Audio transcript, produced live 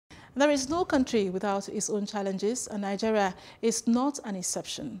There is no country without its own challenges, and Nigeria is not an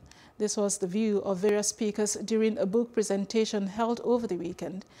exception. This was the view of various speakers during a book presentation held over the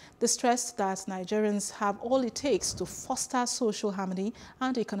weekend. They stressed that Nigerians have all it takes to foster social harmony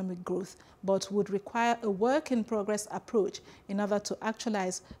and economic growth, but would require a work-in-progress approach in order to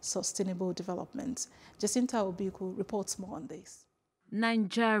actualize sustainable development. Jacinta Obiku reports more on this.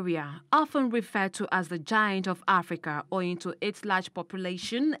 Nigeria, often referred to as the giant of Africa owing to its large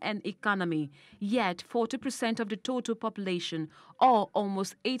population and economy, yet 40% of the total population, or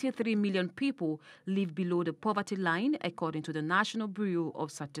almost 83 million people, live below the poverty line, according to the National Bureau of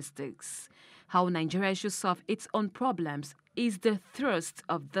Statistics. How Nigeria should solve its own problems is the thrust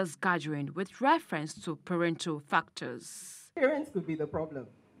of this gathering with reference to parental factors. Parents could be the problem.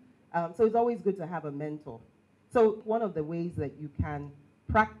 So it's always good to have a mentor. So one of the ways that you can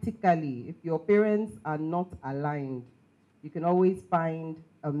practically, if your parents are not aligned, you can always find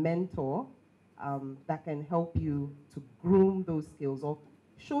a mentor that can help you to groom those skills or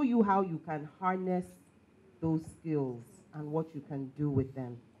show you how you can harness those skills and what you can do with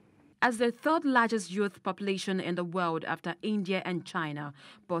them. As the third largest youth population in the world after India and China,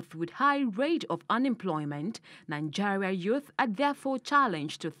 both with high rate of unemployment, Nigeria youth are therefore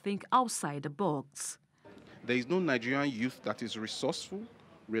challenged to think outside the box. There is no Nigerian youth that is resourceful,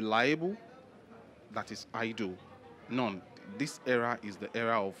 reliable, that is idle. None. This era is the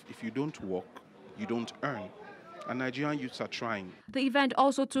era of if you don't work, you don't earn. And Nigerian youths are trying. The event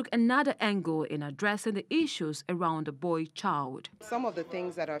also took another angle in addressing the issues around the boy child. Some of the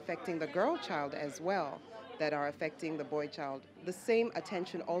things that are affecting the girl child as well, that are affecting the boy child, the same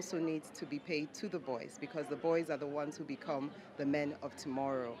attention also needs to be paid to the boys, because the boys are the ones who become the men of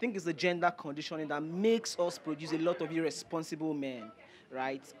tomorrow. I think it's the gender conditioning that makes us produce a lot of irresponsible men,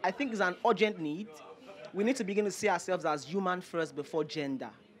 right? I think it's an urgent need. We need to begin to see ourselves as human first before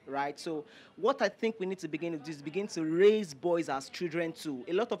gender, right? So what I think we need to begin to do is begin to raise boys as children too.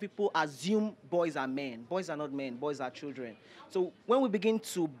 A lot of people assume boys are men. Boys are not men, boys are children. So when we begin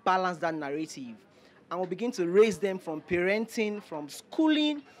to balance that narrative, and we'll begin to raise them from parenting, from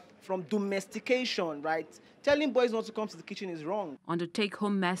schooling, from domestication, right? Telling boys not to come to the kitchen is wrong. On the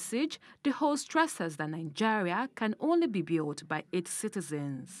take-home message, the host stresses that Nigeria can only be built by its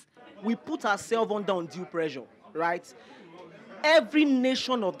citizens. We put ourselves under undue pressure, right? Every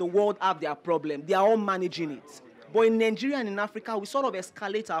nation of the world have their problem. They are all managing it. But in Nigeria and in Africa, we sort of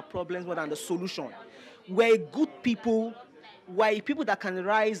escalate our problems more than the solution. We're good people. We're people that can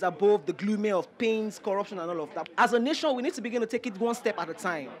rise above the gloomy of pains, corruption, and all of that. As a nation, we need to begin to take it one step at a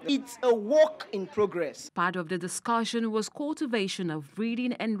time. It's a work in progress. Part of the discussion was cultivation of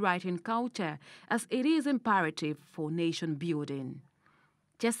reading and writing culture, as it is imperative for nation building.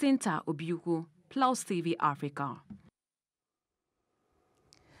 Jacinta Obiku, Plus TV Africa.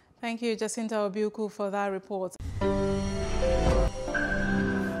 Thank you, Jacinta Obiku, for that report.